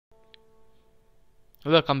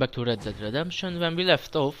Welcome back to Red Dead Redemption. When we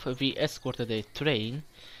left off, we escorted a train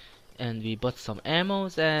and we bought some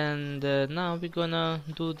ammos, and now we're gonna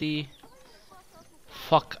do the...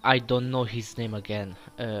 Fuck, I don't know his name again.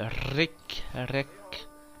 Ricketts?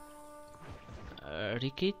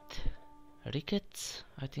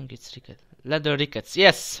 I think it's Ricketts. Leather Ricketts.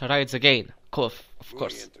 Yes, rides again. Of Muy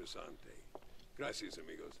course. interesante. Gracias,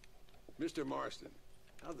 amigos. Mr. Marston,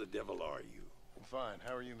 how the devil are you? I'm fine.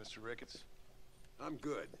 How are you, Mr. Ricketts? I'm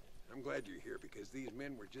good. I'm glad you're here because these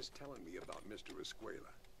men were just telling me about Mr.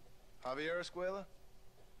 Escuela. Javier Escuela?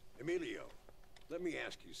 Emilio, let me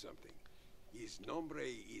ask you something. His nombre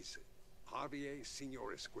is Javier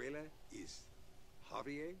Señor Escuela? Is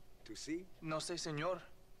Javier to see? No sé, señor.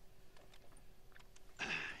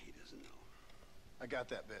 He doesn't know. I got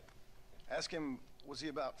that bit. Ask him, was he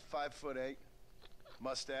about 5'8"?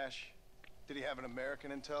 Mustache? Did he have an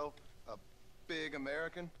American in tow? A big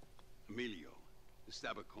American? Emilio,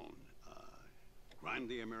 Estabacon,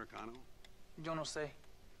 Grande Americano? Yo no sé.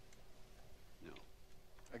 No.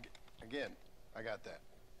 Again, I got that.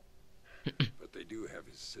 But they do have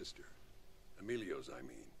his sister. Emilio's, I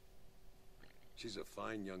mean. She's a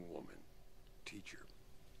fine young woman. Teacher.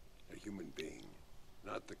 A human being.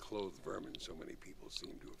 Not the clothed vermin so many people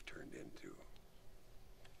seem to have turned into.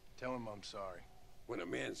 Tell him I'm sorry. When a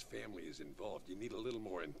man's family is involved, you need a little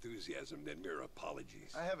more enthusiasm than mere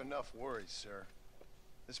apologies. I have enough worries, sir.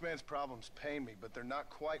 This man's problems pain me, but they're not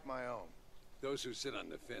quite my own. Those who sit on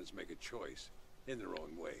the fence make a choice, in their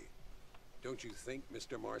own way. Don't you think,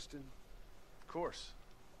 Mr. Marston? Of course.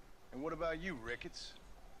 And what about you, Ricketts?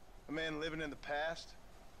 A man living in the past?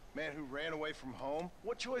 A man who ran away from home?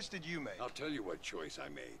 What choice did you make? I'll tell you what choice I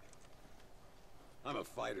made. I'm a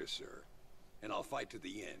fighter, sir, and I'll fight to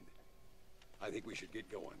the end. I think we should get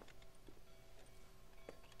going.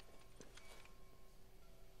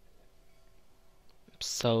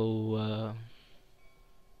 So,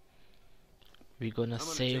 we're gonna I'm gonna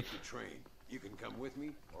save... take the train. You can come with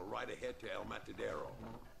me or ride ahead to El Matadero.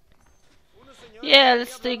 Yeah,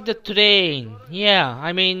 let's take the train. Yeah,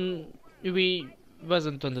 I mean, we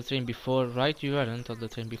wasn't on the train before, right? You weren't on the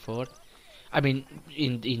train before. I mean,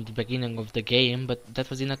 in the beginning of the game, but that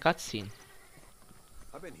was in a cutscene.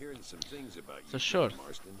 I've been hearing some things about you, So sure. Mr.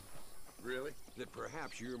 Marston. Really? That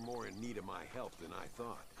perhaps you're more in need of my help than I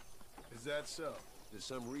thought. Is that so? That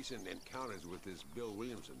some recent encounters with this Bill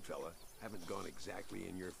Williamson fella haven't gone exactly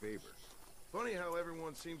in your favor. Funny how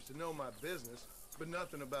everyone seems to know my business, but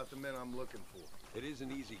nothing about the men I'm looking for. It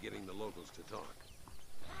isn't easy getting the locals to talk.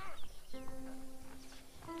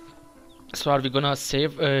 So are we gonna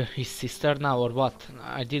save his sister now or what?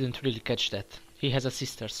 I didn't really catch that. He has a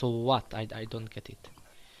sister, so what? I don't get it.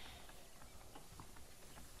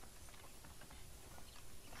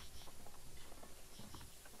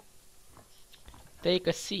 Take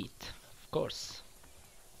a seat, of course.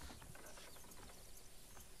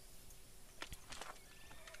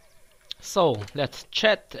 So, let's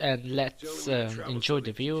chat and let's Gentlemen, the travel enjoy the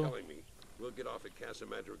service view. telling me we'll get off at Casa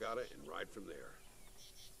Madrugada and ride from there.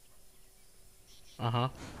 Uh-huh.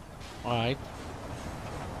 Alright.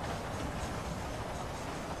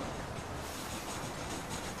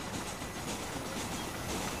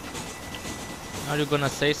 Are you gonna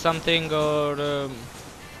say something or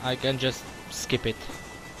I can just skip it?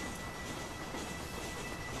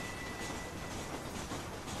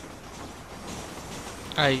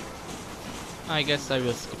 I guess I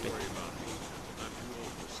will skip it. Worry about me. I'm too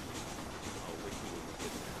old for sleep. I'll wake you when we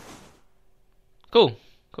get there. Cool,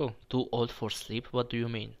 cool. Too old for sleep? What do you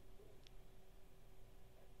mean?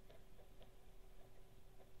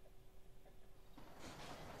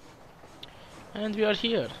 And we are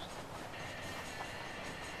here.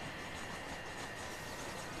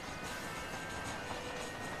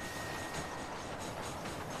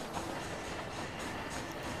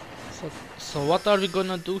 So what are we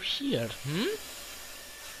gonna do here, hmm?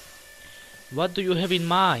 What do you have in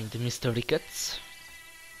mind, Mr. Ricketts?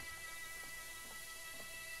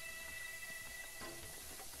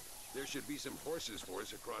 There should be some horses for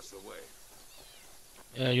us across the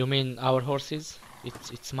way. You mean our horses?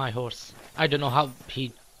 It's my horse. I don't know how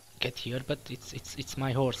he get here, but it's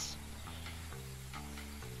my horse.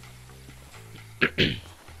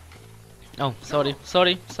 Oh, sorry.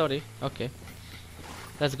 Okay,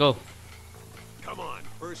 let's go. Come on,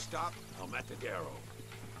 first stop, El Matadero.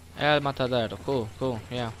 El Matadero. Cool.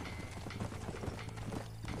 Yeah.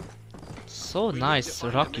 So We need to nice,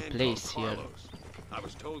 find a rocky man place called here. Carlos. I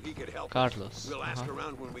was told he could help us. Carlos. We'll ask Uh-huh.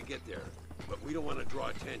 around when we get there. but we don't want to draw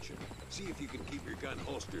attention. See if you can keep your gun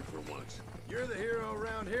holstered for once. You're the hero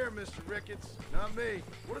around here, Mr. Ricketts, not me.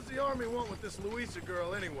 What does the army want with this Luisa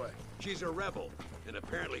girl anyway? She's a rebel, and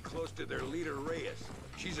apparently close to their leader, Reyes.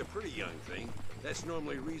 She's a pretty young thing. That's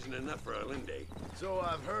normally reason enough for Alinde. So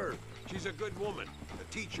I've heard. She's a good woman,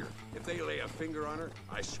 a teacher. If they lay a finger on her,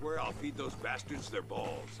 I swear I'll feed those bastards their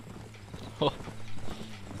balls.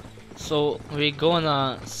 So we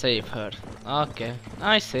gonna save her. Okay,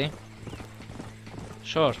 I see.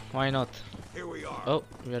 Sure, why not? Here we are. Oh,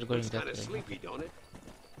 we are going Looks that kind of way. sleepy, don't it?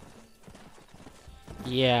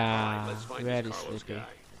 Yeah, All right, let's find very this Carlos sleepy. guy.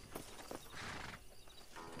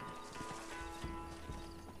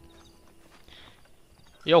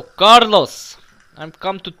 Yo, Carlos! I'm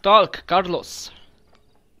come to talk, Carlos.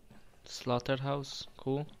 Slaughterhouse,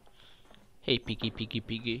 cool. Hey, piggy, piggy,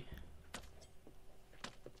 piggy.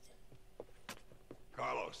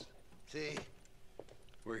 Carlos, See?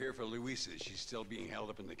 we're here for Luisa. She's still being held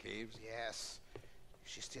up in the caves? Yes.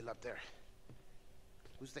 She's still up there.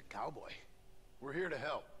 Who's the cowboy? We're here to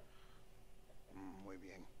help. Muy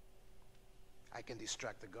bien. I can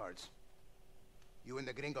distract the guards. You and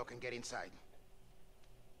the gringo can get inside.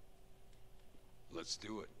 Let's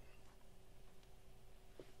do it.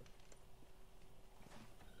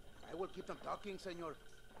 I will keep them talking, senor.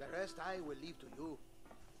 The rest I will leave to you.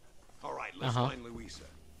 All right, let's find Luisa.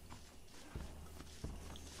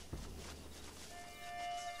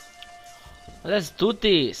 Let's do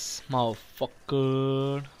this,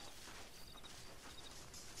 motherfucker.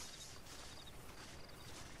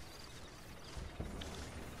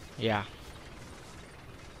 Yeah.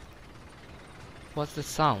 What's the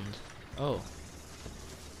sound? Oh.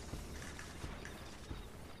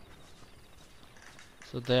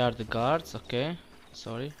 So they are the guards, okay.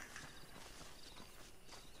 Sorry.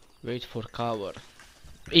 Wait for cover.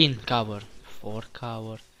 In cover. For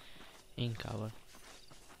cover. In cover.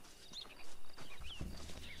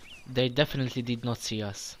 They definitely did not see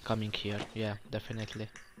us coming here. Yeah, definitely.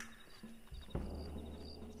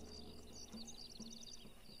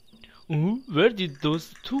 Where did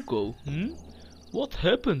those two go? What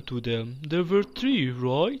happened to them? There were three,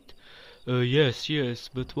 right? Yes,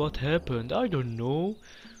 but what happened? I don't know.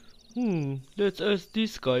 Let's ask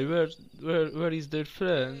this guy. Where is their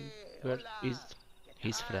friend? Where is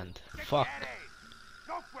his friend? Fuck.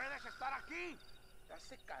 No puedes estar aquí.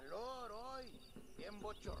 Hace calor hoy. Bien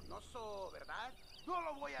bochornoso, ¿verdad? No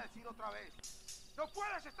lo voy a decir otra vez. No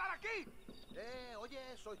puedes estar aquí. Oye,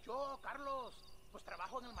 soy yo, Carlos. Pues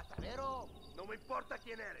trabajo en el matadero. No me importa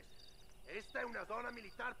quién eres. Esta es una zona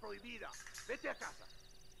militar prohibida. Vete a casa.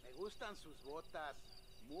 Me gustan sus botas.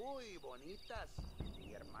 Muy bonitas.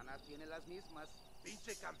 Mi hermana tiene las mismas.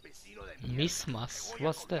 Pinche campesino de mierda. Mismas? Te voy a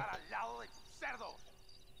What's colgar that? al lado de tus cerdos.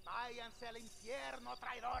 Váyanse al infierno,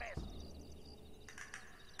 traidores.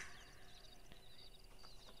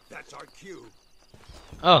 That's our cue.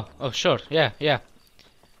 Oh, sure. Yeah.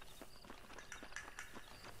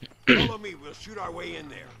 Follow me. We'll shoot our way in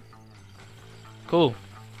there. Cool.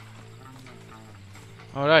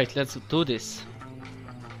 Alright, let's do this.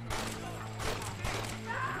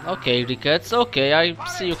 Okay, Ricketts, okay, I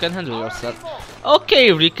see you can handle yourself.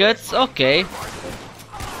 Okay, Ricketts, okay.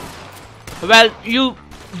 Well, you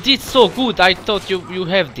did so good, I thought you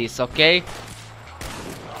have this, okay?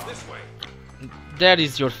 This way. There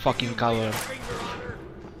is your fucking cover.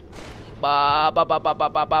 Ba ba ba ba ba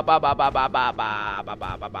ba ba ba ba ba ba ba ba ba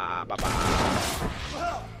ba ba ba ba.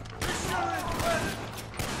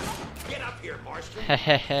 Get up here, Marston.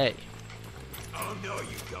 Hey. Oh, no,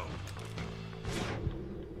 you don't.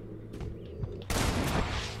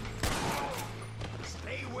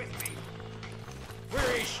 Stay with me.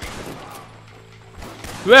 Where is she?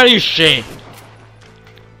 Where is she?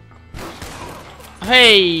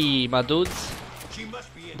 Hey, my dudes. She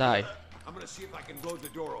must be in Die. here. I'm gonna see if I can blow the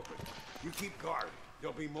door open. You keep guard.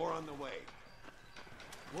 There'll be more on the way.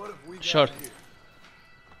 What have we got Sure. here?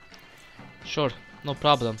 Sure, no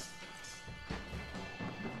problem.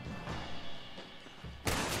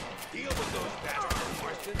 Deal with those bastards,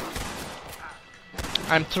 Marston.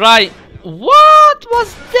 I'm trying. What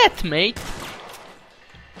was that, mate?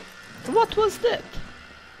 What was that?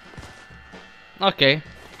 Okay.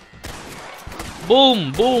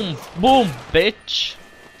 Boom, boom, boom, bitch.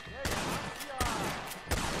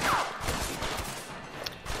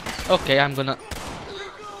 Okay, I'm gonna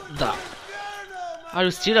die. Are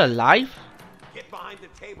you still alive? Get behind the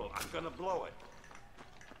table. I'm gonna blow it.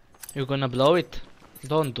 You're gonna blow it?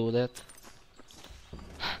 Don't do that.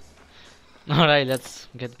 Alright, let's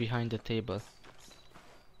get behind the table.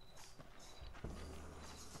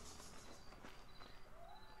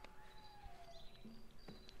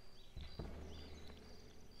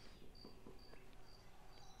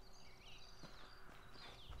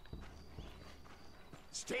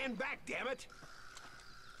 Stand back, damn it!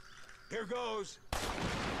 Here goes.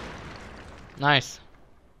 Nice.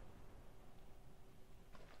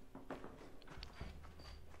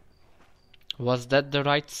 Was that the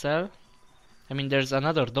right cell? I mean, there's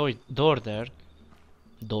another door there.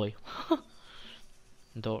 Door.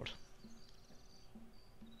 Door.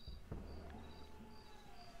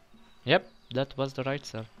 Yep, that was the right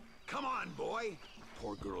cell. Come on, boy.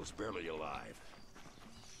 Poor girl's barely alive.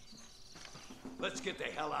 Let's get the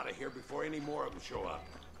hell out of here before any more of them show up.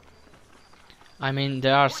 I mean,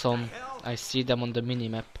 there are some. I see them on the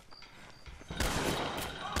minimap.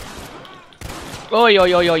 Oi,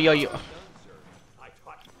 oi, oi, oi, oi. I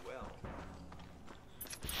taught you well.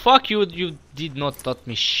 Fuck you, you did not taught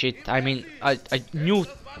me shit. I mean, I knew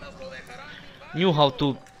how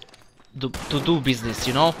to do business,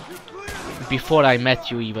 you know? Before I met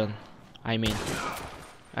you even. I mean,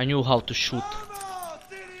 I knew how to shoot.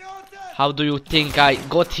 How do you think I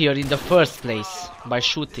got here in the first place? By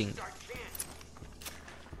shooting.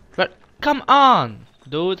 But come on,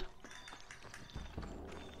 dude.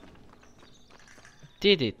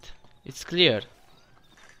 Did it. It's clear.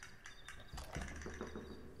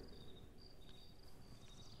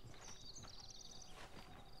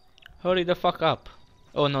 Hurry the fuck up.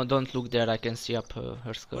 Oh no, don't look there, I can see up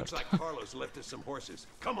her skirt. Looks like Carlos left us some horses.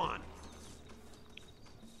 Come on.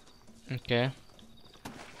 Okay.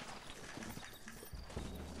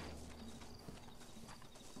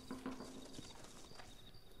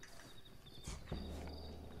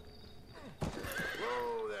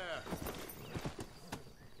 Whoa there.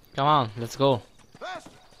 Come on, let's go. Faster.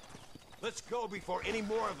 Let's go before any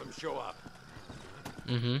more of them show up.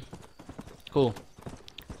 Mm-hmm. Cool.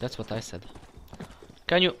 That's what I said.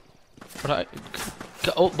 Can you... Right...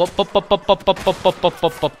 Oh,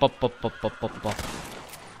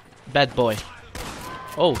 bad boy.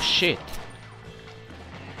 Oh, shit.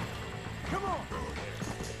 Come on.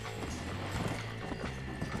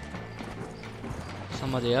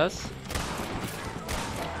 Somebody else?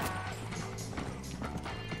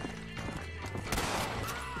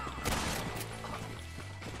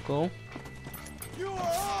 Go. You are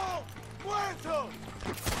all muertos.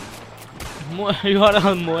 You are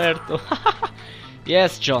all muerto.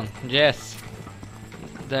 Yes, John. Yes.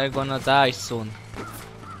 They're gonna die soon.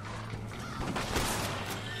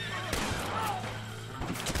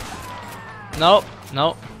 No,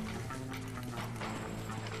 no.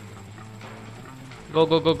 Go,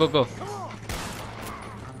 go, go, go, go.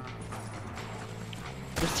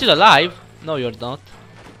 You're still alive? No, you're not.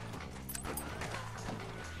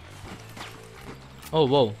 Oh,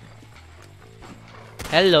 whoa.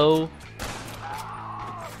 Hello.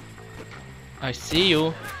 I see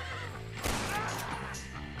you.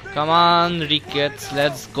 Come on, Ricketts,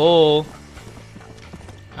 let's go.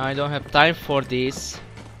 I don't have time for this.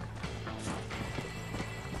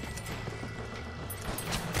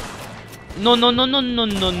 No, no, no, no, no,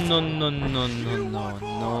 no, no, no, no, no, no,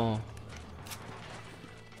 no.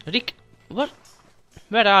 Rick, what?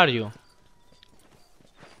 Where are you?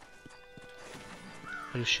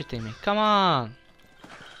 Are you shitting me? Come on.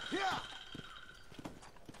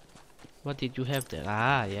 What did you have there?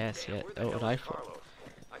 Ah, yes, yeah. Oh, rifle.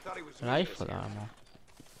 Rifle armor.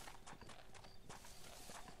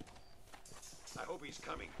 I hope he's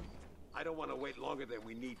coming. I don't want to wait longer than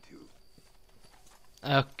we need to.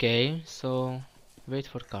 Okay, so wait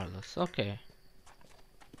for Carlos. Okay.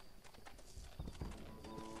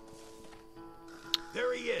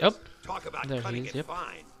 There he is. Yep. Talk about There he cutting is, it yep.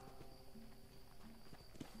 fine.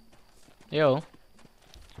 Yo.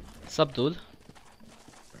 Sup, dude?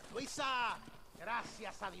 Luisa,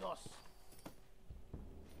 gracias a Dios.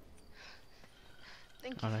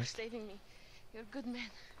 Thank you Alright. for saving me. You're a good man.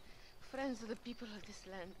 Friends of the people of this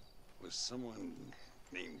land. Was someone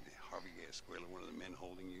named Harvey Escuela one of the men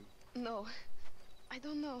holding you? No, I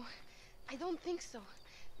don't know. I don't think so.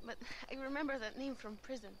 But I remember that name from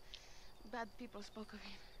prison. Bad people spoke of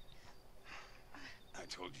him. I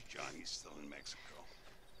told you, John, he's still in Mexico.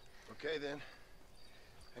 Okay, then.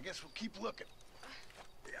 I guess we'll keep looking.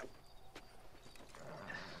 Yeah.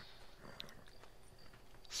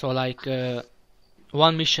 So like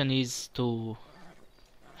one mission is to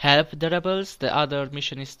help the rebels, the other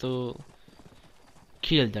mission is to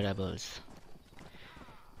kill the rebels.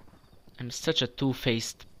 I'm such a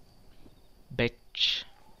two-faced bitch.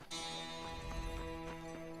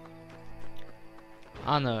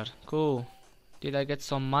 Honor, cool. Did I get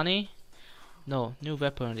some money? No, new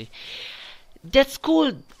weaponry. That's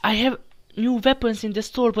cool. I have new weapons in the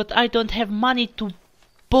store, but I don't have money to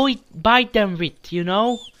buy them with, you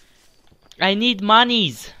know? I need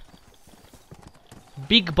monies.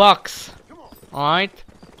 Big bucks. Alright?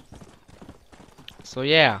 So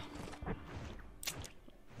yeah.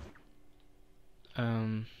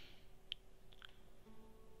 Um.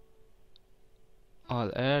 All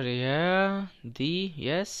area D,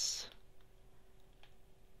 yes.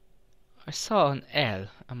 I saw an L.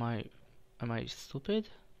 Am I stupid?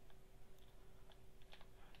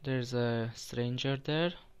 There's a stranger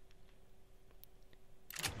there.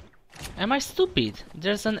 Am I stupid?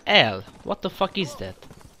 There's an L. What the fuck is that?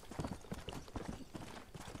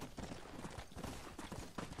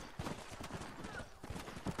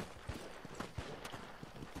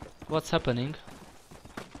 What's happening?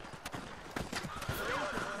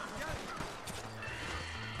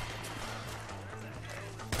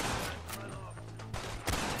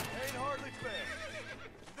 Ain't hardly fair.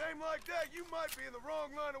 With a name like that, you might be in the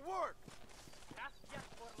wrong line of work. Gracias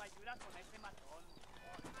por la ayuda con ese matón.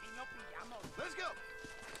 Y no pillamos. Let's go.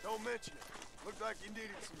 Don't mention it. Looked like you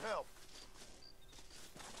needed some help.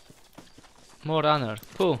 More honor.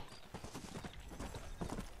 Cool.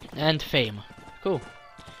 And fame. Cool.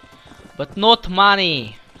 But not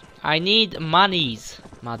money. I need monies,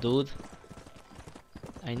 my dude.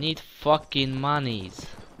 I need fucking monies.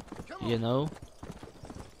 You know?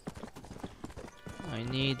 I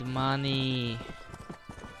need money.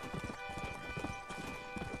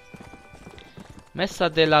 Mesa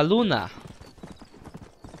de la Luna.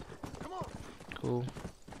 Cool.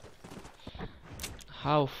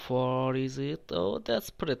 How far is it? Oh,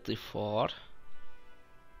 that's pretty far.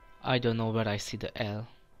 I don't know where I see the L.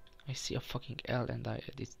 I see a fucking L and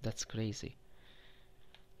that's crazy.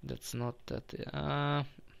 That's not that.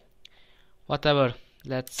 Whatever.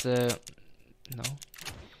 Let's no.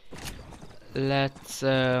 Let's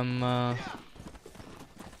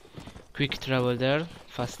quick travel there.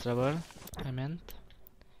 Fast travel. I meant.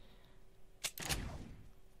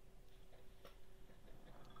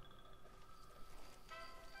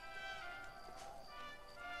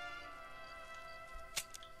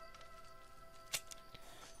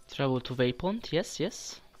 Travel to waypoint, yes,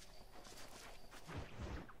 yes.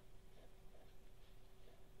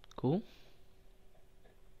 Cool.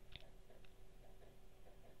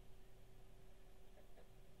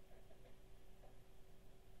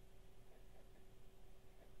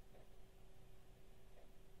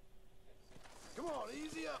 Come on,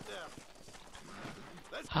 easy up now.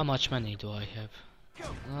 How much money do I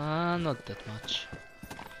have? Not that much.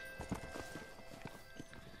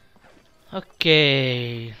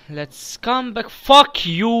 Okay, let's come back. Fuck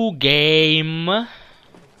you, game.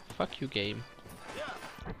 Fuck you, game.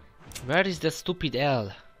 Where is the stupid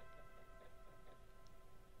L?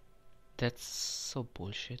 That's so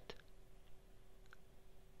bullshit.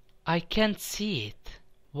 I can't see it.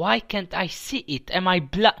 Why can't I see it? Am I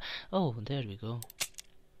blind? Oh, there we go.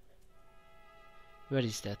 Where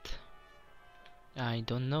is that? I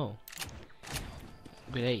don't know.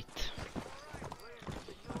 Great.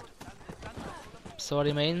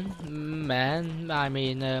 Sorry,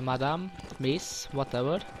 madam, miss,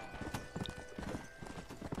 whatever.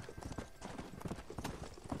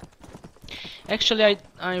 Actually,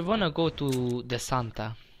 I wanna go to the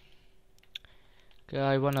Santa.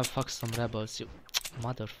 I wanna fuck some rebels, you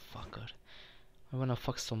motherfucker. I wanna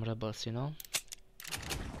fuck some rebels, you know?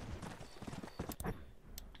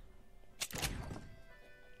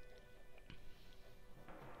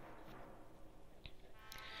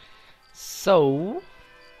 So,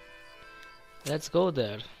 let's go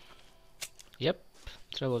there. Yep,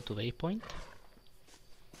 travel to waypoint.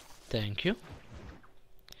 Thank you.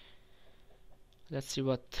 Let's see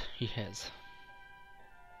what he has.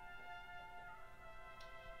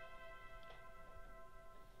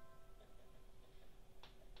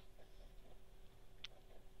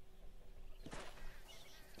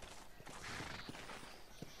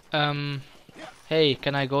 Hey,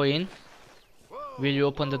 can I go in? Will you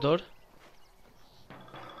open the door?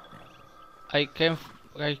 I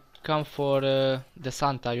come for the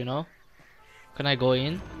Santa, you know? Can I go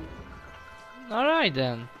in? Alright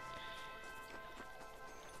then.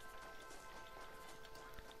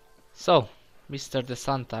 So, Mr. De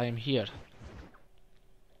Santa, I'm here.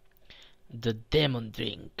 The demon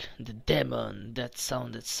drink. The demon. That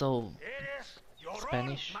sounded so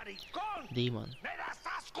Spanish. Demon. ¡Me das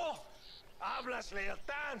asco! Hablas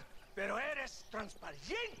lealtad, pero eres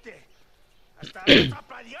transparente. Hasta estás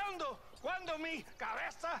planeando cuando mi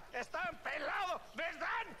cabeza está pelado,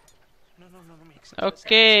 ¿verdad? No me exageres.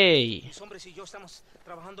 Okay. Mis hombres y yo estamos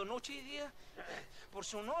trabajando noche y día por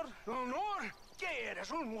su honor. ¿Honor? ¿Qué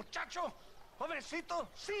eres, un muchacho? Jovencito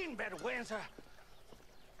sin vergüenza.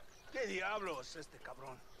 ¿Qué diablos este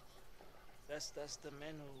cabrón? That's the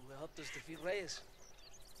man who helped us defeat Reyes.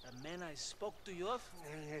 The man I spoke to you of.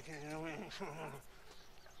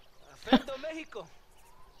 Mexico.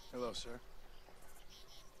 Hello, sir.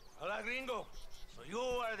 Hola, gringo. So you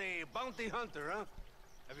are the bounty hunter, huh?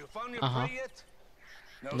 Have you found your Uh-huh. prey yet?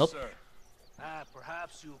 No, Nope. sir. Ah,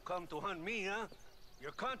 perhaps you come to hunt me, huh?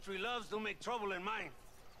 Your country loves to make trouble in mine.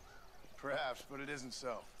 Perhaps, but it isn't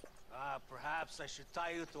so. Ah, perhaps I should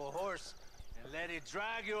tie you to a horse and let it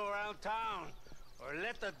drag you around town. Or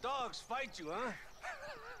let the dogs fight you, huh?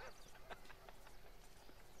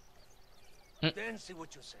 Then see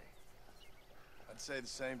what you say. I'd say the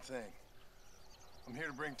same thing. I'm here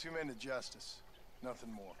to bring two men to justice.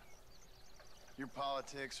 Nothing more. Your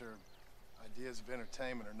politics or ideas of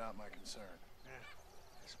entertainment are not my concern.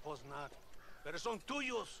 I suppose not. Pero son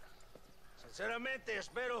tuyos. Sinceramente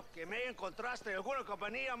espero que me encontraste alguna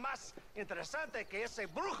compañía más interesante que esa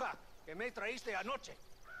bruja que me traíste anoche.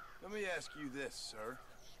 Let me ask you this, sir.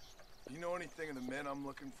 Do you know anything of the men I'm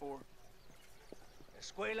looking for?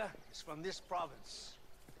 Escuela is from this province.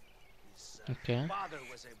 His Okay. father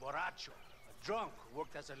was a borracho, a drunk who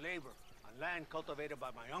worked as a laborer on land cultivated by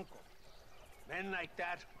my uncle. Men like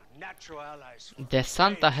that are natural allies. For The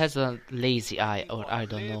Santa slaves. has a lazy eye, People or I have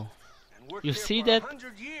don't lived know. and worked You here see for that?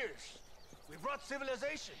 100 years. We brought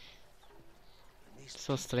civilization. And these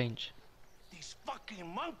So strange. These fucking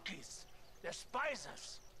monkeys despise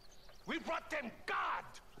us. We brought them God.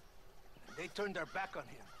 And they turned their back on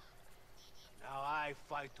him. Now I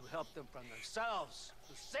fight to help them from themselves,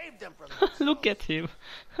 to save them from themselves. Look at him.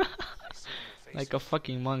 I see their Like a faces.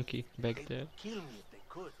 fucking monkey back They'd there. kill me if they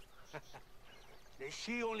could. They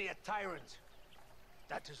see only a tyrant.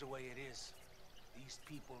 That is the way it is. These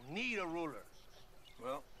people need a ruler.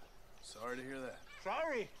 Well, sorry to hear that.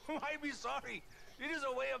 Sorry? Why be sorry? It is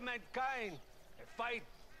a way of mankind. A fight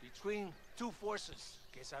between two forces.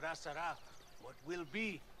 Que será, será. What will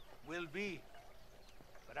be, will be.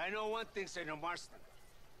 But I know one thing, Senor Marston.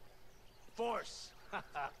 Force,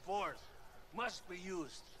 force, must be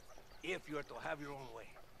used if you're to have your own way.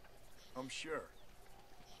 I'm sure.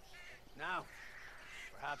 Now,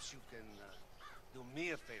 perhaps you can do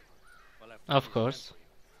me a favor. While I Of find these course. men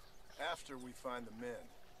for you. After we find the men,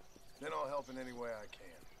 then I'll help in any way I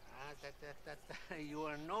can. You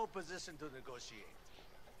are in no position to negotiate.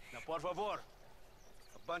 Now, por favor,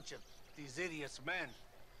 a bunch of these idiots men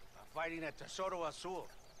are fighting at Tesoro Azul.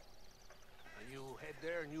 And you head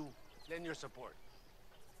there and you lend your support.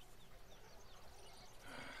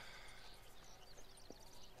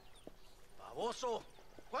 Baboso,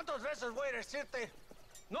 ¿cuántas veces voy a decirte?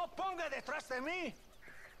 No ponga detrás de mí.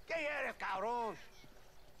 ¿Qué eres, cabrón?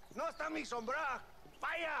 No está mi sombra.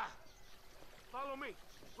 Vaya. Follow me.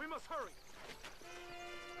 We must hurry.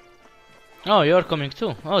 Oh, you're coming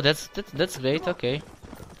too. Oh, that's great. Okay.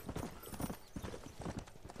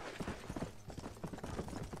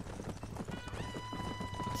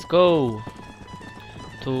 Let's go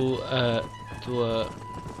to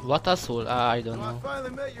what asshole? I don't So I know.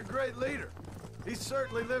 finally met your great leader. He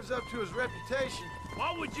certainly lives up to his reputation,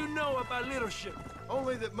 What would you know about leadership?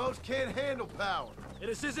 only that most can't handle power. It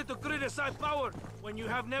is easy to criticize power when you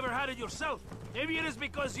have never had it yourself. Maybe it is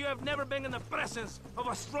because you have never been in the presence of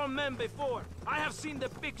a strong man before. I have seen the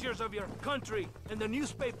pictures of your country in the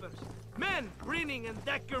newspapers. Men preening and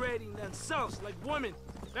decorating themselves like women.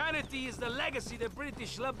 Vanity is the legacy the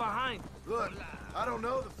British left behind. Look, I don't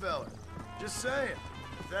know the fella. Just saying.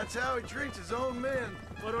 If that's how he treats his own men,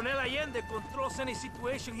 Coronel Allende controls any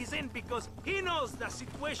situation he's in because he knows that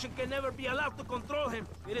situation can never be allowed to control him.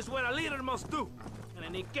 It is what a leader must do.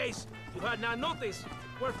 And in case you had not noticed,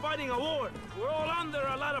 we're fighting a war. We're all under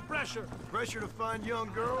a lot of pressure. pressure to find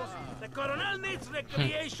young girls. The Coronel needs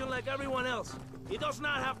recreation like everyone else. He does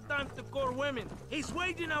not have time to court women. He's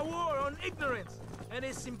waging a war on ignorance and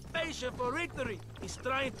is impatient for victory. He's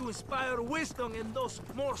trying to inspire wisdom in those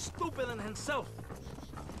more stupid than himself.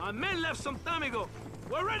 Our men left some time ago.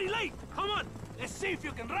 We're already late. Come on, let's see if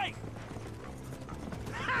you can ride.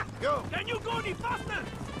 Go! Can you go any faster?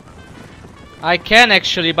 I can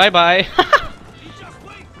actually. Bye bye. You just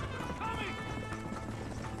wait. I'm coming.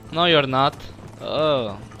 No, you're not.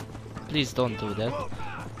 Oh, please don't do that.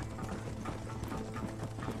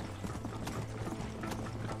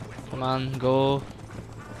 Come on, go.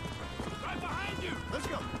 Right behind you. Let's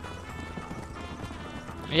go!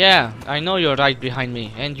 Yeah, I know you're right behind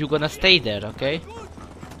me, and you're gonna stay there, okay?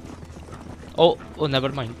 Oh, never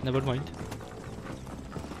mind, never mind.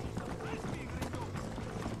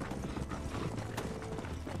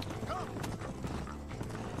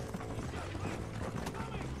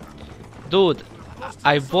 Dude,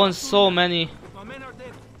 I've won so many. My men are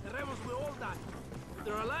dead. The rebels will all die. If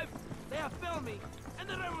they're alive, they have failed me, and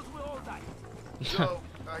the rebels will all die. So,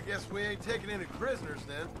 I guess we ain't taking any prisoners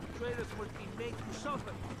then. Traitors will be made to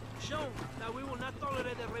suffer. Shown that we will not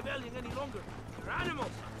tolerate the rebellion any longer. They're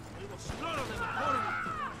animals. We will slaughter them accordingly.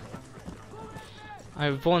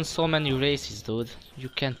 I've won so many races, dude. You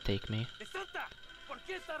can't take me. De Santa, ¿por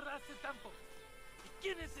qué tardaste tanto? ¿Y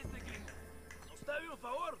quién es este gringo? Nos debe un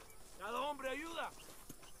favor. Cada hombre ayuda.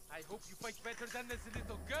 I hope you fight better than this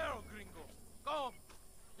little girl, gringo. Come,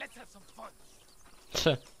 let's have some fun.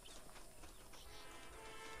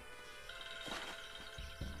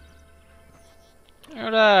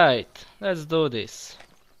 Alright, let's do this.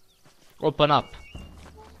 Open up.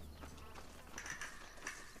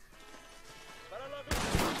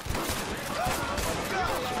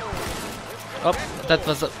 Oh, that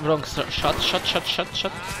was a wrong shot.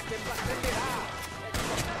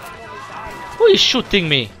 Who is shooting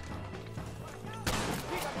me?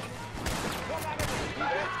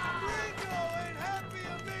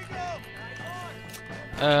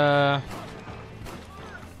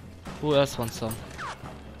 Who else wants some?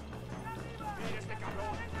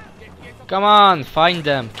 Come on, find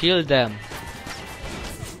them, kill them.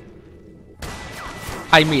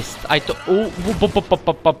 I missed. I thought. Oh,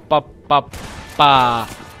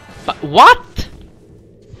 what?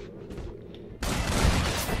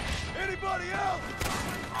 Anybody else?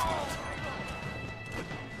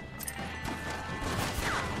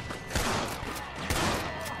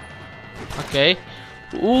 Okay.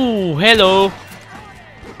 Ooh, hello.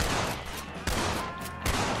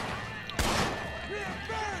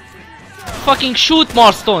 Fucking shoot,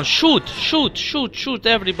 Marston! Shoot,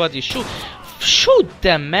 everybody, shoot! Shoot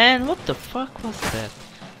them, man! What the fuck was that?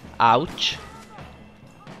 Ouch.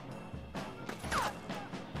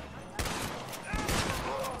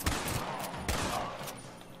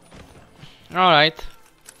 Alright.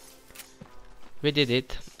 We did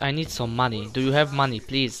it. I need some money. Do you have money?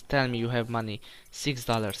 Please tell me you have money.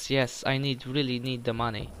 $6. Yes, I really need the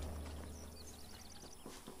money.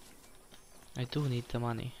 I do need the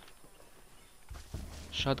money.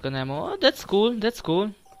 Shotgun ammo. Oh, that's cool.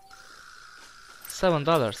 $7.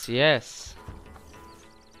 Yes.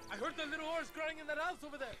 I heard the little horse crying in that house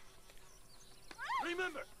over there.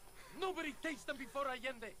 Remember, nobody takes them before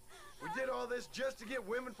Allende. We did all this just to get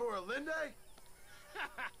women for Allende?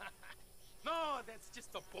 No, that's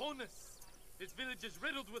just a bonus. This village is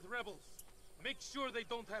riddled with rebels. Make sure they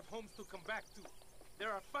don't have homes to come back to.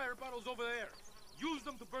 There are fire bottles over there. Use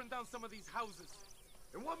them to burn down some of these houses.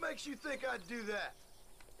 And what makes you think I'd do that?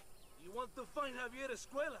 You want to find Javier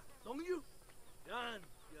Escuela, don't you? John,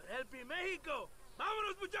 you're helping Mexico.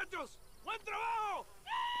 Vámonos, muchachos. Buen trabajo.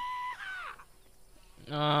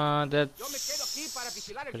 Yo me quedo aquí para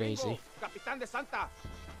vigilar el That's crazy. gringo, Capitán de Santa.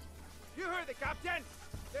 You heard the captain.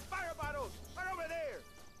 The fire bottles are over there.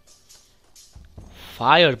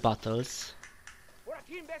 Fire bottles? Por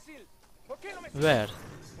aquí, imbécil. ¿Por qué no me Where?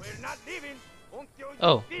 We're not leaving until you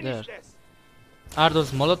Oh, finish there. this. Are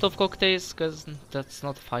those Molotov cocktails? Cause that's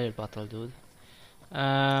not fire bottle, dude.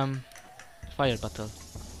 Fire bottle.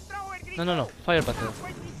 Throw it, gringo. No, fire bottle. Stop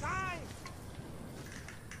wasting time.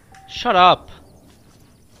 Shut up!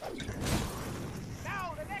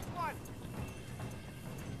 Now, the next one.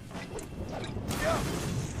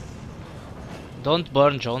 Don't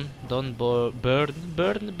burn, John. Don't burn,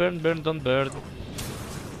 don't burn.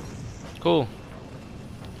 Cool.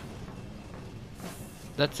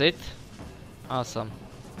 That's it. Awesome.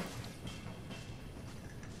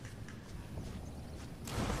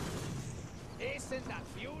 Isn't that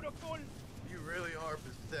beautiful? You really are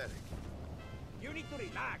pathetic. You need to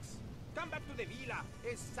relax. Come back to the villa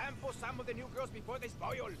and sample some of the new girls before they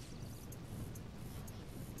spoil.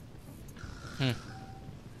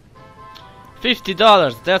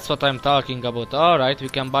 $50, that's what I'm talking about. Alright, we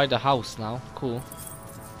can buy the house now. Cool.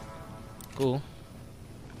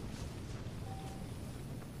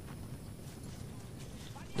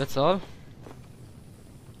 That's all?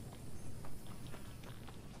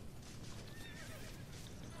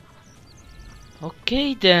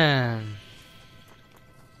 Okay then.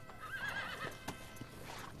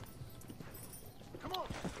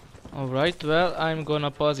 Alright, well, I'm gonna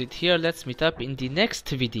pause it here. Let's meet up in the next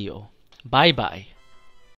video. Bye bye.